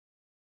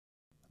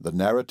The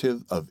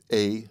Narrative of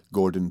A.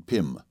 Gordon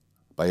Pym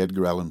by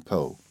Edgar Allan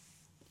Poe.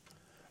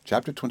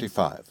 Chapter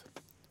 25.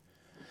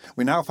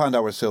 We now found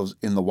ourselves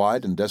in the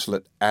wide and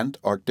desolate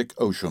Antarctic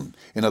Ocean,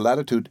 in a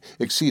latitude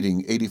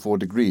exceeding 84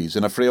 degrees,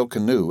 in a frail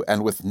canoe,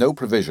 and with no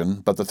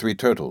provision but the 3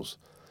 turtles.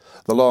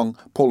 The long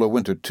polar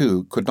winter,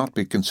 too, could not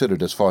be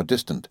considered as far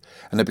distant,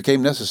 and it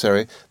became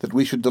necessary that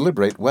we should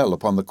deliberate well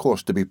upon the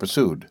course to be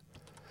pursued.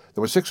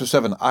 There were 6 or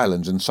 7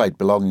 islands in sight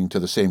belonging to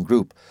the same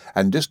group,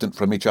 and distant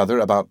from each other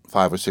about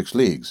 5 or 6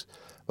 leagues,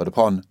 but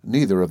upon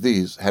neither of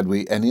these had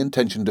we any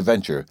intention to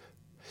venture.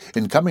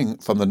 In coming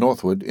from the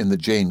northward in the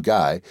Jane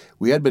Guy,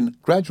 we had been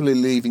gradually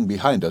leaving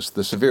behind us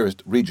the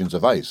severest regions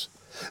of ice.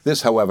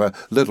 This, however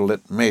little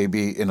it may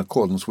be in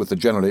accordance with the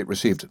generally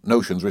received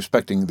notions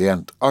respecting the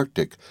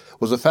Antarctic,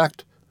 was a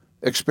fact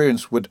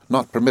experience would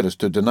not permit us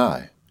to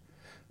deny.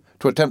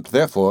 To attempt,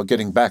 therefore,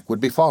 getting back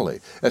would be folly,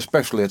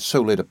 especially at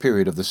so late a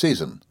period of the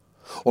season.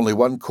 Only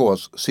one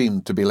course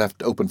seemed to be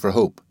left open for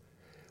hope.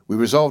 We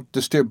resolved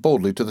to steer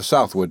boldly to the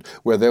southward,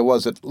 where there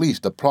was at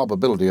least a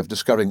probability of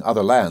discovering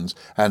other lands,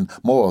 and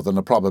more than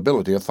a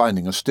probability of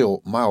finding a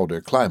still milder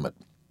climate.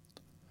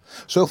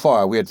 So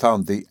far we had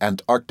found the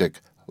Antarctic,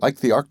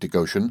 like the Arctic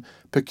Ocean,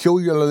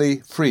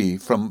 peculiarly free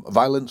from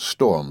violent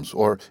storms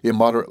or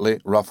immoderately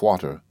rough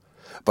water.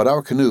 But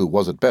our canoe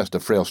was at best a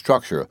frail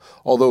structure,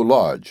 although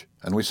large,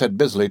 and we set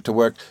busily to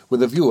work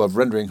with a view of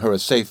rendering her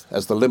as safe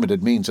as the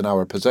limited means in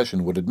our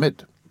possession would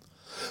admit.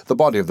 The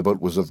body of the boat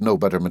was of no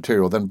better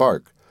material than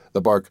bark,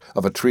 the bark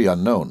of a tree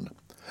unknown.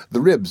 The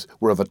ribs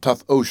were of a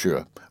tough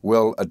osier,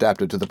 well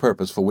adapted to the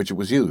purpose for which it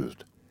was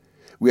used.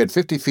 We had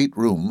 50 feet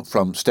room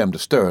from stem to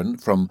stern,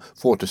 from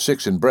 4 to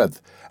 6 in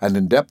breadth, and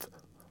in depth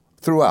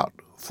throughout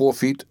 4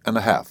 feet and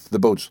a half, the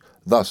boats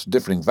thus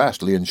differing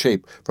vastly in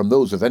shape from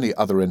those of any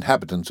other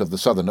inhabitants of the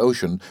Southern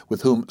Ocean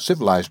with whom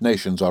civilized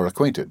nations are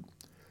acquainted.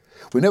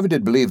 We never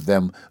did believe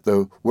them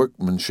the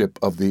workmanship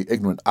of the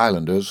ignorant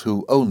islanders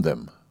who owned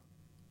them,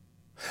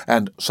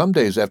 and some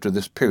days after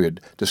this period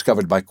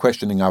discovered by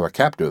questioning our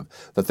captive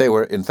that they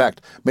were, in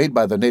fact, made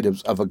by the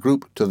natives of a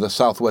group to the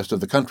southwest of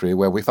the country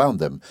where we found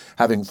them,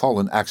 having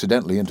fallen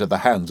accidentally into the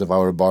hands of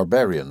our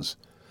barbarians.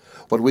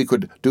 What we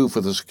could do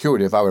for the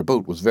security of our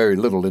boat was very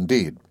little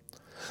indeed.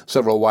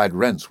 Several wide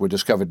rents were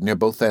discovered near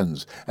both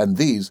ends, and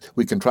these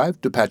we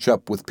contrived to patch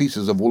up with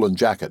pieces of woolen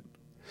jacket.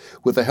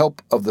 With the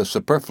help of the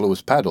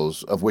superfluous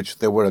paddles, of which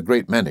there were a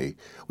great many,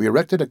 we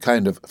erected a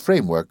kind of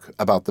framework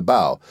about the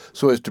bow,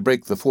 so as to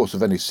break the force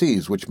of any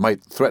seas which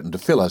might threaten to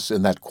fill us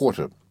in that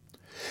quarter.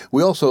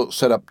 We also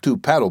set up 2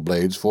 paddle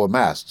blades for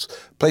masts,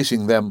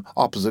 placing them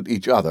opposite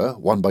each other,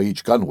 one by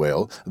each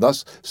gunwale,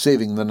 thus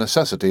saving the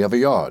necessity of a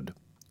yard.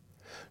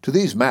 To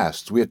these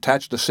masts we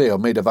attached a sail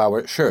made of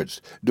our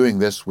shirts, doing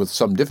this with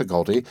some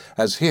difficulty,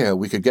 as here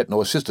we could get no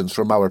assistance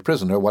from our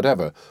prisoner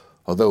whatever,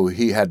 although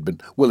he had been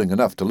willing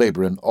enough to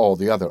labor in all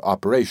the other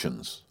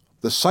operations.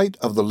 The sight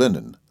of the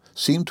linen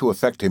seemed to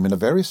affect him in a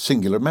very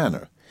singular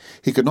manner.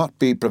 He could not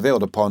be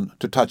prevailed upon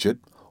to touch it,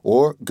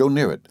 or go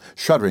near it,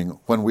 shuddering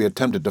when we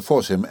attempted to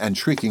force him, and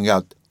shrieking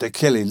out,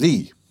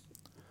 "Tekeli-li!"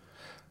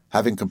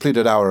 Having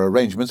completed our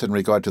arrangements in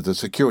regard to the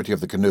security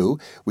of the canoe,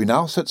 we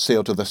now set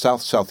sail to the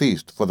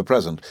south-southeast for the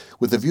present,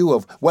 with the view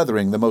of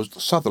weathering the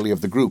most southerly of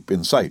the group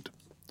in sight.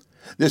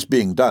 This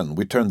being done,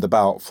 we turned the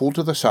bow full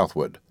to the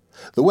southward.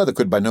 The weather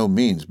could by no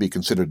means be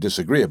considered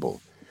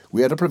disagreeable.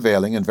 We had a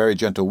prevailing and very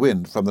gentle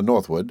wind from the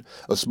northward,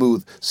 a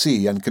smooth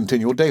sea, and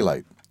continual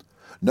daylight.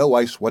 No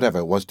ice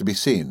whatever was to be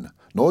seen,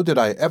 nor did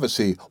I ever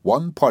see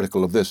one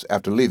particle of this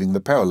after leaving the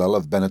parallel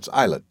of Bennet's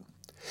Islet.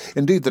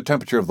 Indeed, the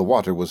temperature of the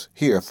water was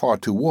here far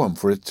too warm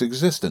for its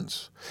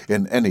existence,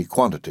 in any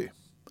quantity.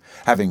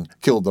 Having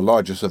killed the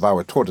largest of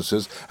our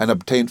tortoises, and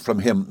obtained from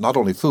him not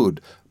only food,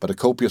 but a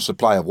copious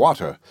supply of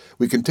water,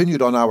 we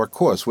continued on our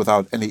course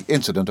without any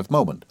incident of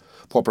moment,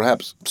 for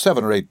perhaps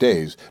 7 or 8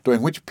 days,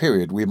 during which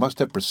period we must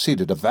have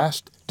proceeded a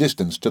vast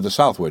distance to the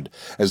southward,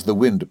 as the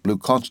wind blew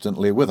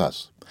constantly with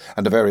us,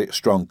 and a very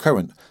strong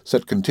current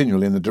set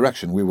continually in the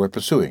direction we were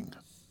pursuing.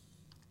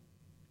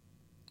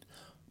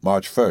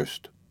 March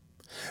 1st.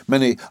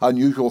 Many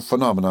unusual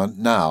phenomena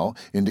now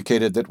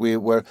indicated that we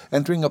were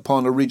entering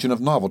upon a region of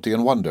novelty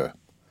and wonder.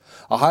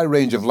 A high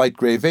range of light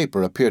gray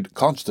vapor appeared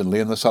constantly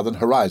in the southern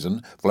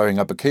horizon, flaring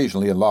up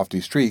occasionally in lofty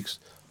streaks,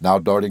 now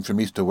darting from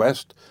east to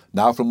west,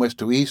 now from west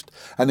to east,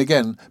 and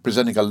again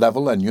presenting a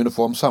level and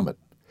uniform summit.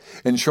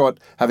 In short,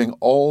 having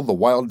all the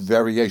wild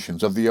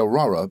variations of the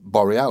aurora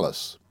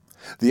borealis.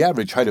 The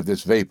average height of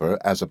this vapor,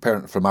 as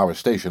apparent from our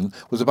station,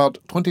 was about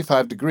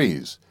 25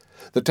 degrees.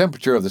 The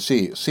temperature of the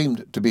sea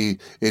seemed to be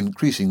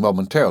increasing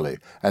momentarily,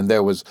 and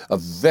there was a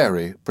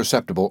very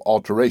perceptible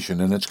alteration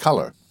in its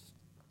color.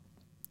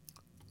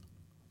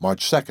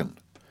 March 2nd.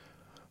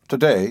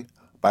 Today,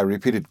 by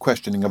repeated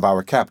questioning of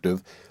our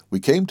captive, we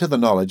came to the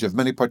knowledge of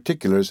many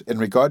particulars in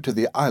regard to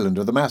the island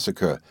of the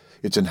massacre,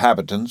 its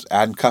inhabitants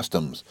and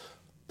customs.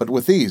 But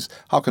with these,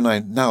 how can I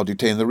now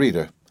detain the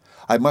reader?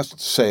 I must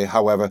say,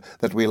 however,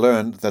 that we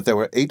learned that there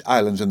were 8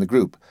 islands in the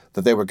group,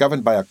 that they were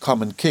governed by a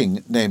common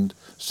king named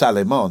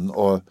Salamon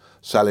or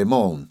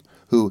Salamon,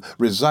 who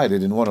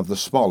resided in one of the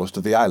smallest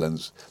of the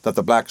islands, that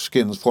the black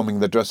skins forming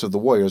the dress of the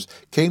warriors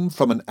came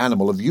from an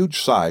animal of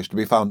huge size to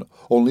be found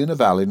only in a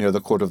valley near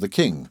the court of the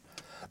king,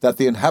 that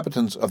the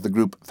inhabitants of the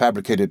group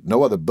fabricated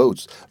no other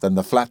boats than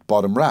the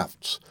flat-bottom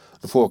rafts,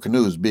 the 4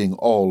 canoes being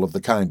all of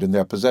the kind in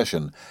their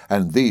possession,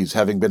 and these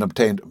having been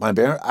obtained by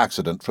mere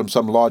accident from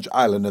some large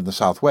island in the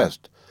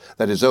southwest,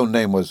 that his own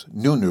name was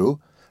Nunu,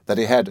 that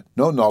he had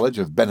no knowledge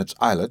of Bennet's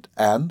Islet,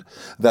 and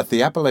that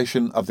the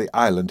appellation of the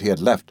island he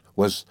had left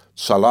was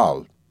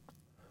Tsalal.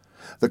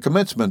 The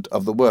commencement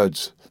of the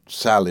words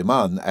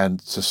Saliman and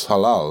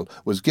Tsalal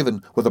was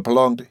given with a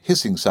prolonged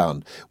hissing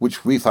sound,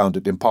 which we found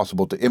it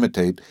impossible to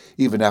imitate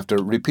even after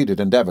repeated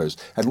endeavours,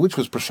 and which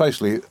was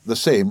precisely the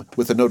same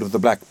with the note of the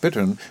black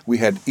bittern we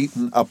had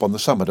eaten up on the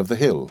summit of the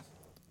hill.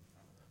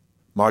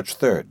 March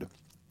 3rd.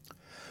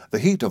 The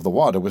heat of the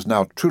water was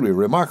now truly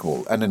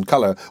remarkable, and in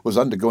colour was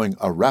undergoing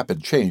a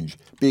rapid change,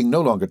 being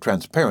no longer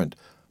transparent,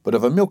 but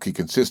of a milky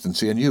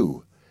consistency and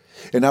hue.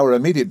 In our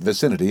immediate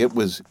vicinity it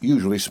was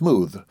usually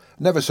smooth,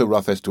 never so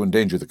rough as to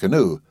endanger the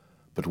canoe,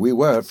 but we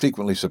were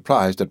frequently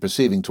surprised at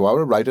perceiving to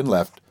our right and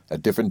left,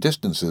 at different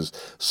distances,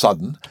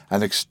 sudden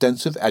and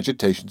extensive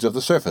agitations of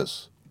the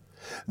surface.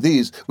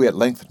 These, we at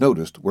length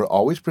noticed, were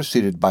always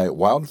preceded by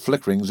wild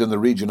flickerings in the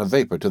region of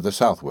vapour to the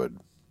southward.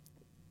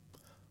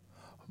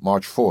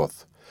 March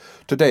 4th.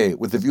 Today,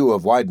 with the view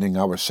of widening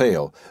our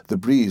sail, the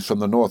breeze from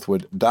the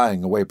northward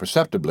dying away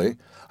perceptibly,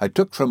 I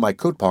took from my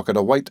coat-pocket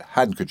a white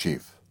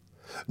handkerchief.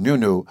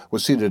 Nunu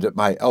was seated at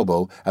my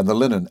elbow, and the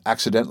linen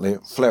accidentally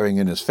flaring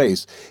in his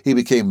face, he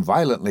became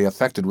violently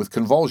affected with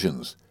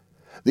convulsions.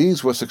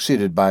 These were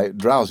succeeded by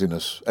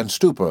drowsiness and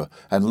stupor,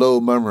 and low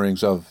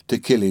murmurings of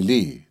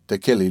Tekeli-li,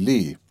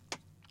 Tekeli-li.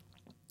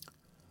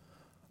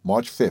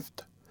 March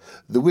 5th.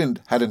 The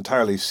wind had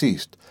entirely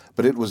ceased,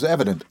 but it was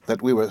evident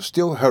that we were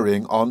still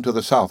hurrying on to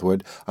the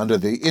southward under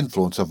the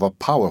influence of a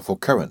powerful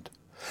current.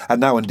 And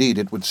now indeed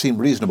it would seem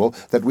reasonable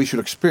that we should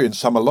experience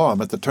some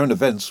alarm at the turn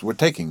events were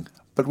taking,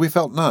 but we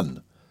felt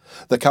none.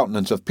 The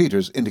countenance of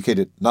Peters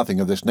indicated nothing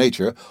of this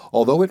nature,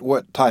 although it wore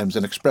at times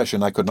an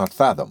expression I could not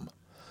fathom.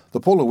 The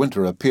polar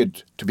winter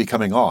appeared to be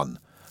coming on,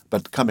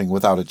 but coming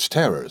without its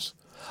terrors.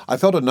 I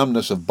felt a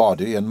numbness of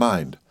body and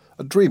mind,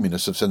 a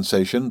dreaminess of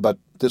sensation, but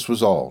this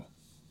was all.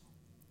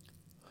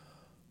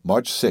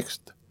 March 6th.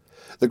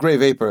 The grey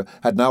vapour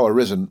had now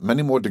arisen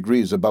many more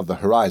degrees above the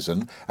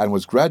horizon, and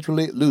was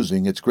gradually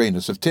losing its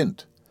greyness of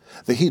tint.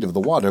 The heat of the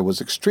water was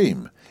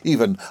extreme,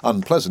 even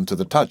unpleasant to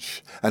the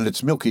touch, and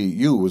its milky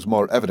hue was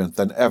more evident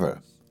than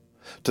ever.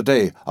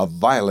 Today a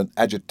violent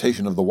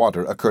agitation of the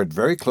water occurred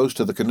very close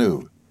to the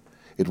canoe.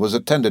 It was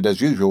attended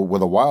as usual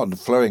with a wild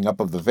flaring up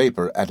of the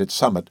vapour at its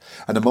summit,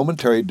 and a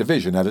momentary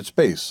division at its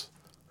base.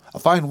 A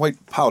fine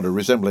white powder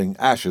resembling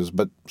ashes,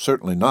 but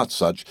certainly not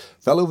such,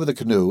 fell over the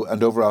canoe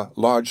and over a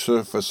large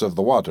surface of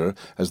the water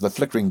as the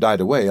flickering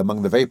died away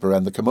among the vapour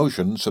and the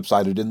commotion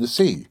subsided in the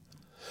sea.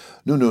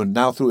 Nunu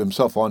now threw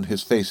himself on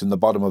his face in the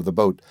bottom of the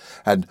boat,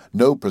 and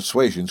no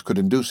persuasions could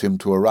induce him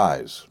to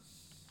arise.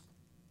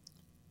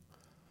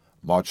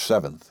 March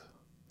 7th.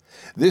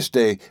 This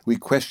day we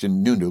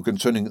questioned Nunu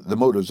concerning the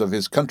motives of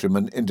his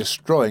countrymen in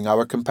destroying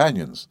our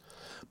companions,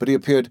 but he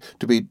appeared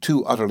to be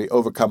too utterly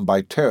overcome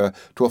by terror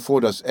to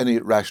afford us any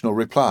rational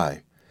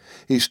reply.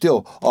 He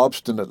still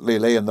obstinately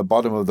lay in the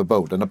bottom of the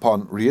boat, and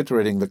upon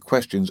reiterating the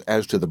questions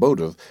as to the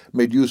motive,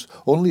 made use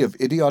only of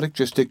idiotic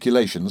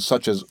gesticulations,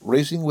 such as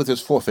raising with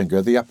his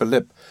forefinger the upper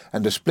lip,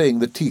 and displaying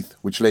the teeth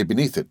which lay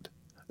beneath it.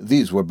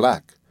 These were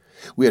black.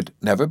 We had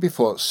never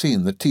before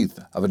seen the teeth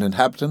of an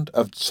inhabitant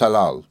of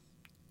Tsalal.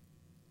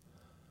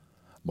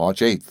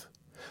 March 8th.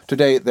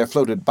 Today there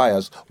floated by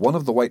us one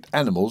of the white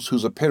animals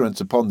whose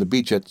appearance upon the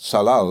beach at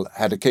Tsalal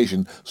had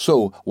occasioned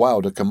so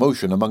wild a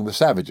commotion among the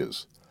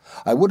savages.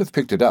 I would have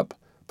picked it up,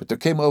 but there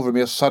came over me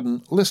a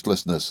sudden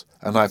listlessness,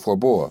 and I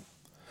forbore.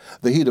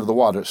 The heat of the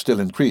water still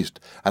increased,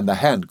 and the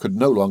hand could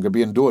no longer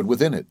be endured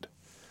within it.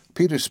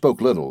 Peter spoke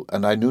little,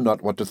 and I knew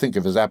not what to think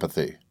of his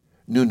apathy.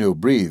 Nunu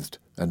breathed,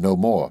 and no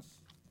more.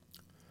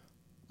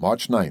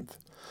 March 9th.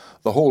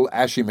 The whole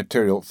ashy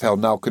material fell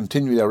now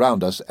continually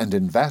around us, and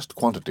in vast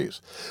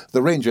quantities.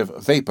 The range of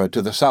vapour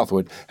to the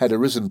southward had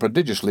arisen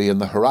prodigiously in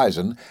the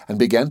horizon, and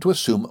began to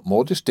assume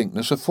more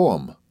distinctness of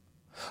form.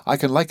 I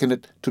can liken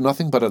it to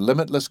nothing but a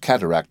limitless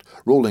cataract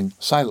rolling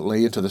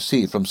silently into the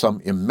sea from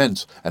some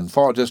immense and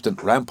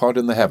far-distant rampart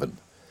in the heaven.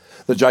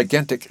 The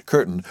gigantic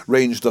curtain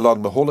ranged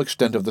along the whole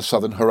extent of the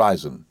southern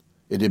horizon.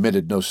 It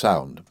emitted no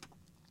sound.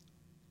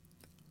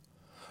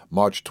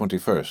 March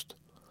 21st.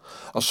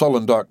 A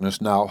sullen darkness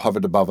now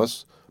hovered above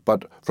us,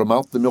 but from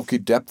out the milky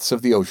depths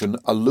of the ocean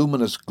a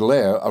luminous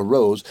glare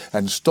arose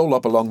and stole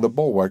up along the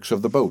bulwarks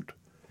of the boat.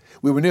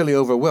 We were nearly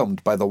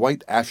overwhelmed by the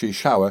white ashy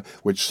shower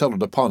which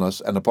settled upon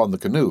us and upon the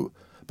canoe,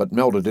 but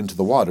melted into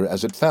the water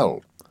as it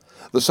fell.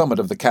 The summit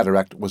of the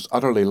cataract was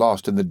utterly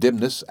lost in the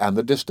dimness and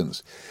the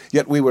distance,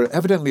 yet we were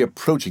evidently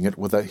approaching it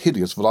with a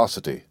hideous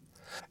velocity.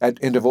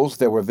 At intervals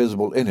there were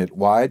visible in it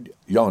wide,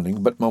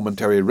 yawning, but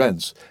momentary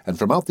rents, and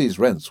from out these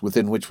rents,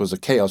 within which was a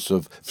chaos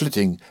of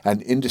flitting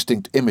and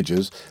indistinct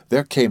images,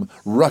 there came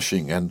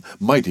rushing and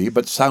mighty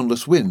but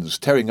soundless winds,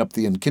 tearing up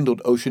the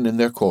enkindled ocean in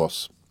their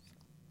course.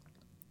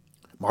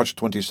 March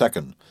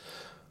 22nd.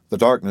 The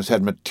darkness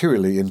had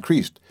materially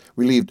increased,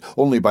 relieved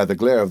only by the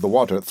glare of the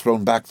water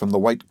thrown back from the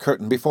white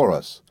curtain before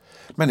us.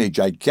 Many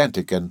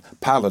gigantic and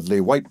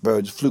pallidly white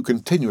birds flew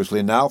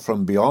continuously now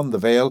from beyond the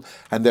veil,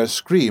 and their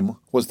scream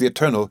was the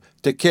eternal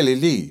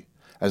Tekeli-li,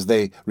 as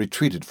they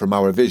retreated from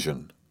our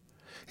vision.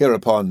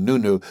 Hereupon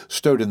Nunu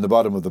stirred in the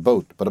bottom of the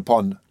boat, but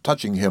upon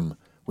touching him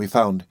we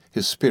found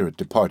his spirit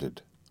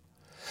departed.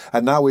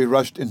 And now we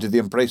rushed into the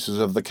embraces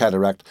of the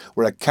cataract,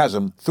 where a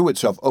chasm threw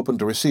itself open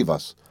to receive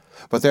us.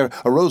 But there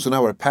arose in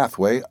our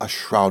pathway a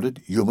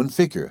shrouded human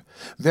figure,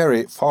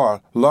 very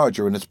far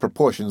larger in its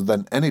proportions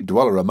than any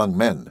dweller among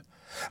men,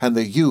 and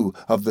the hue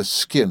of the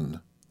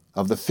skin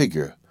of the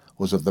figure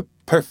was of the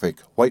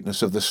perfect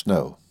whiteness of the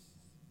snow.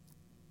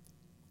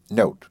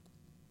 Note: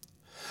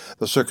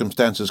 the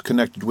circumstances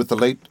connected with the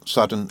late,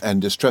 sudden,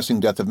 and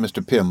distressing death of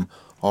Mr. Pym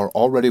are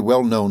already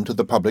well known to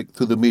the public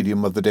through the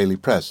medium of the daily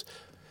press.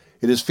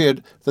 It is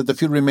feared that the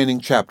few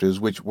remaining chapters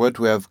which were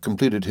to have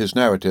completed his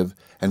narrative,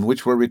 and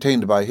which were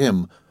retained by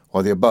him,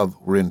 while the above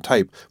were in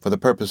type for the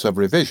purpose of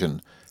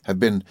revision, have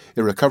been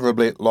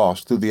irrecoverably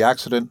lost through the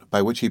accident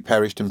by which he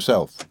perished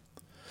himself.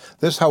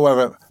 This,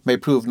 however, may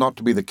prove not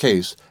to be the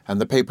case,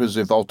 and the papers,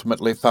 if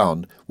ultimately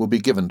found, will be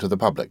given to the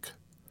public.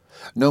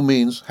 No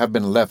means have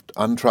been left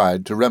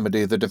untried to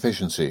remedy the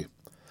deficiency.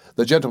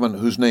 The gentleman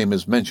whose name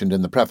is mentioned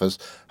in the preface,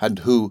 and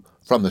who,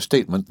 from the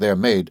statement there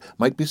made,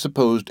 might be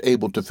supposed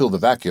able to fill the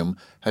vacuum,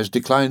 has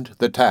declined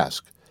the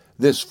task,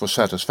 this for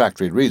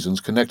satisfactory reasons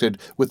connected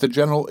with the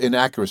general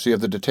inaccuracy of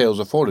the details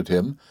afforded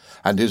him,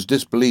 and his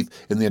disbelief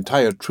in the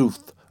entire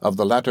truth of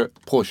the latter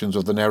portions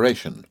of the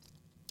narration.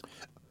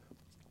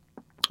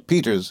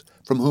 Peters,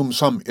 from whom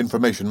some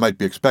information might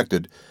be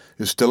expected,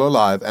 is still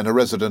alive and a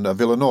resident of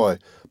Illinois,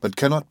 but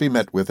cannot be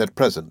met with at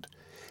present.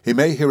 He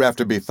may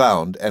hereafter be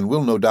found, and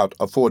will no doubt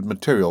afford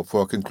material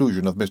for a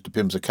conclusion of Mr.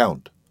 Pym's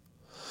account.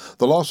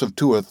 The loss of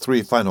 2 or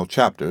 3 final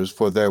chapters,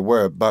 for there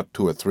were but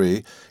 2 or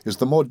 3, is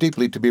the more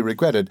deeply to be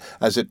regretted,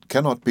 as it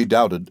cannot be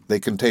doubted they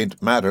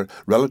contained matter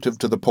relative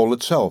to the pole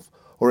itself,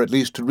 or at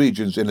least to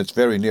regions in its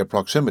very near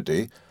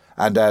proximity,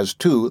 and as,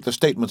 too, the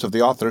statements of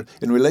the author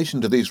in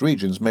relation to these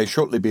regions may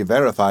shortly be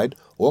verified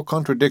or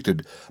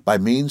contradicted by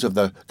means of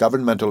the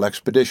governmental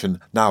expedition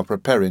now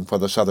preparing for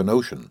the Southern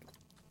Ocean.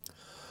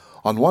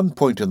 On one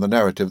point in the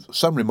narrative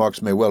some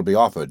remarks may well be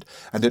offered,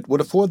 and it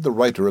would afford the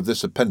writer of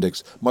this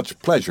appendix much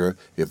pleasure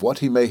if what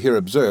he may here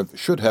observe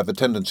should have a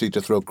tendency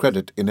to throw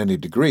credit in any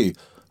degree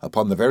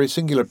upon the very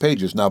singular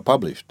pages now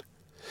published.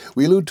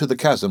 We allude to the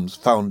chasms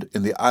found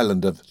in the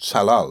island of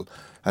Tsalal,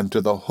 and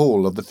to the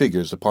whole of the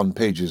figures upon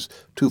pages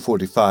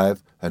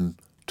 245 and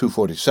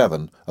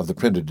 247 of the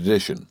printed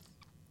edition.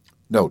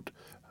 Note: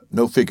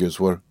 no figures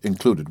were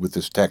included with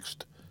this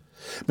text.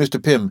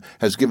 Mr. Pym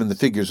has given the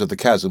figures of the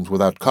chasms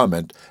without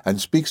comment,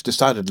 and speaks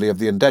decidedly of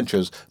the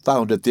indentures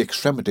found at the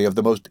extremity of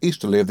the most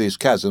easterly of these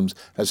chasms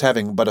as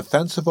having but a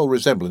fanciful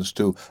resemblance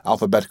to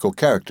alphabetical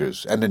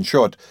characters, and, in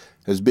short,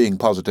 as being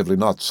positively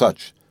not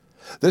such.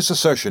 This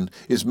assertion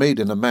is made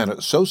in a manner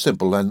so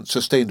simple and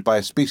sustained by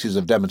a species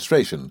of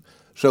demonstration,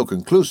 so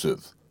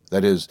conclusive,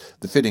 that is,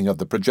 the fitting of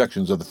the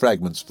projections of the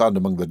fragments found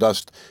among the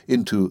dust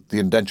into the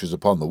indentures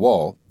upon the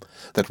wall,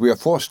 that we are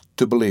forced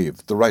to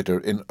believe the writer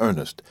in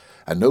earnest,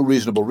 and no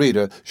reasonable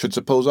reader should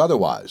suppose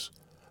otherwise.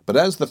 But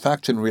as the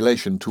facts in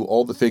relation to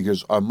all the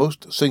figures are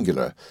most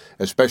singular,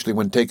 especially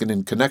when taken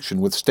in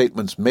connection with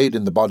statements made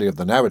in the body of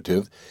the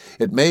narrative,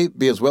 it may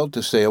be as well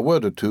to say a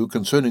word or two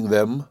concerning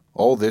them,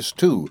 all this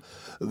too,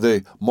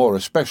 the more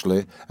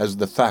especially as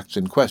the facts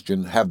in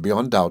question have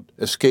beyond doubt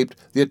escaped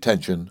the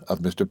attention of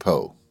Mr.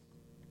 Poe.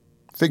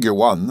 Figure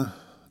 1,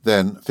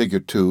 then Figure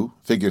 2,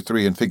 Figure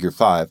 3, and Figure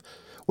 5,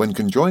 when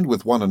conjoined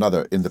with one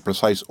another in the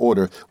precise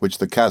order which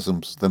the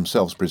chasms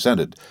themselves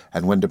presented,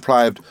 and when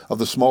deprived of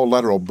the small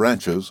lateral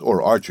branches,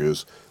 or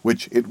arches,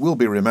 which, it will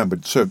be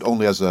remembered, served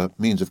only as a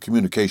means of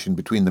communication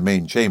between the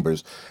main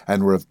chambers,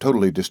 and were of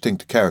totally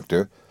distinct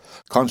character,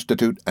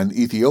 constitute an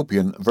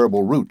Ethiopian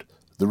verbal root,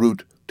 the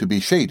root to be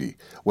shady,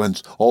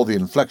 whence all the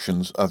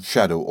inflections of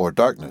shadow or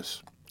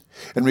darkness.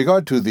 In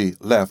regard to the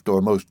left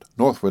or most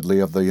northwardly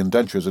of the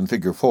indentures in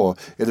Figure 4,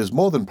 it is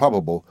more than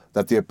probable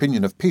that the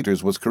opinion of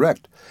Peters was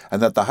correct,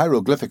 and that the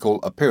hieroglyphical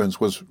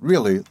appearance was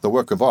really the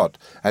work of art,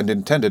 and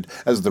intended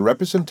as the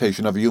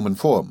representation of a human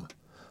form.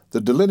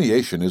 The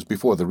delineation is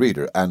before the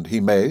reader, and he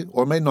may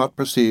or may not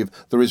perceive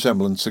the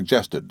resemblance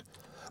suggested,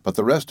 but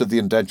the rest of the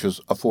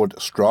indentures afford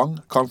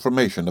strong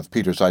confirmation of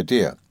Peters'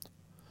 idea.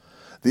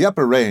 The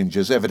upper range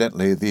is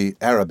evidently the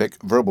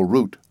Arabic verbal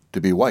root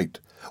to be white,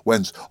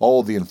 whence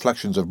all the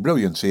inflections of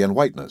brilliancy and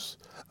whiteness.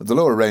 The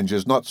lower range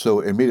is not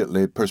so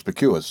immediately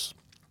perspicuous.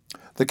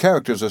 The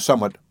characters are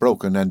somewhat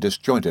broken and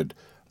disjointed.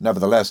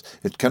 Nevertheless,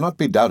 it cannot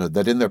be doubted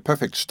that in their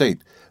perfect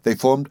state they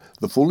formed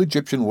the full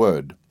Egyptian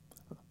word.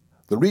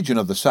 The region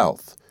of the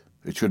south,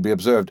 It should be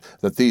observed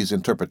that these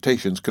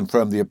interpretations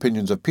confirm the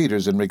opinions of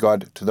Peters in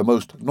regard to the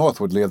most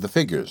northwardly of the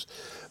figures.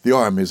 The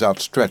arm is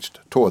outstretched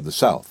toward the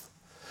south.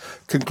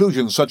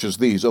 Conclusions such as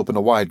these open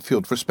a wide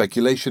field for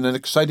speculation and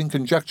exciting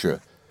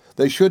conjecture.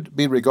 They should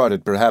be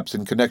regarded perhaps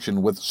in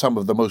connection with some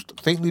of the most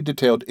faintly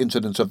detailed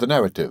incidents of the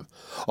narrative,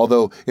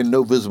 although in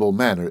no visible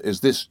manner is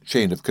this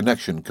chain of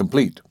connection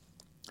complete.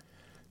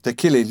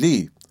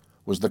 Tekele-li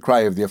was the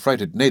cry of the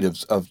affrighted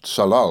natives of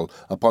Tsalal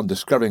upon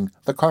discovering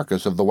the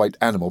carcass of the white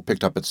animal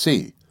picked up at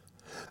sea.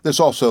 This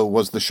also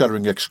was the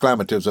shuddering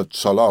exclamatives of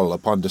Tsalal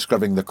upon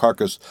discovering the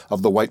carcass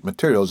of the white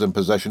materials in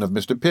possession of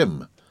Mr.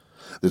 Pym.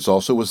 This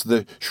also was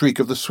the shriek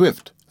of the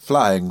swift,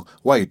 flying,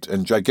 white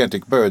and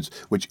gigantic birds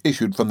which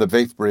issued from the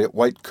vapory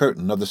white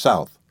curtain of the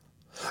south.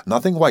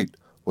 Nothing white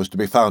was to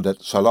be found at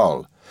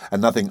Tsalal,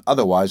 and nothing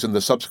otherwise in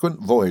the subsequent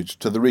voyage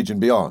to the region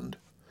beyond.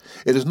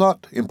 It is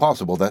not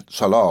impossible that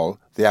Tsalal,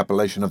 the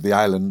appellation of the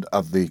island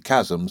of the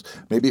chasms,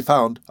 may be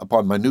found,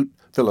 upon minute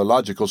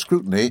philological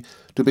scrutiny,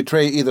 to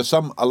betray either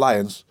some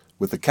alliance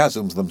with the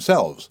chasms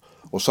themselves,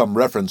 or some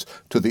reference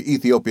to the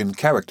Ethiopian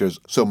characters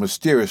so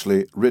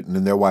mysteriously written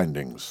in their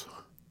windings.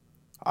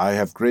 I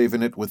have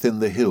graven it within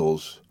the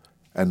hills,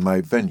 and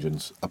my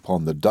vengeance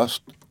upon the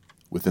dust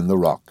within the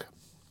rock.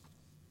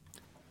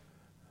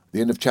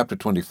 The end of Chapter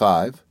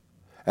 25,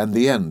 and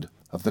the end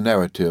of the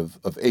narrative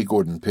of A.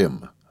 Gordon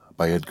Pym,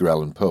 by Edgar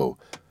Allan Poe,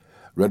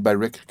 read by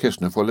Rick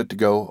Kistner for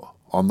Lit2Go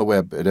on the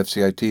web at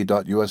fcit.usf.edu.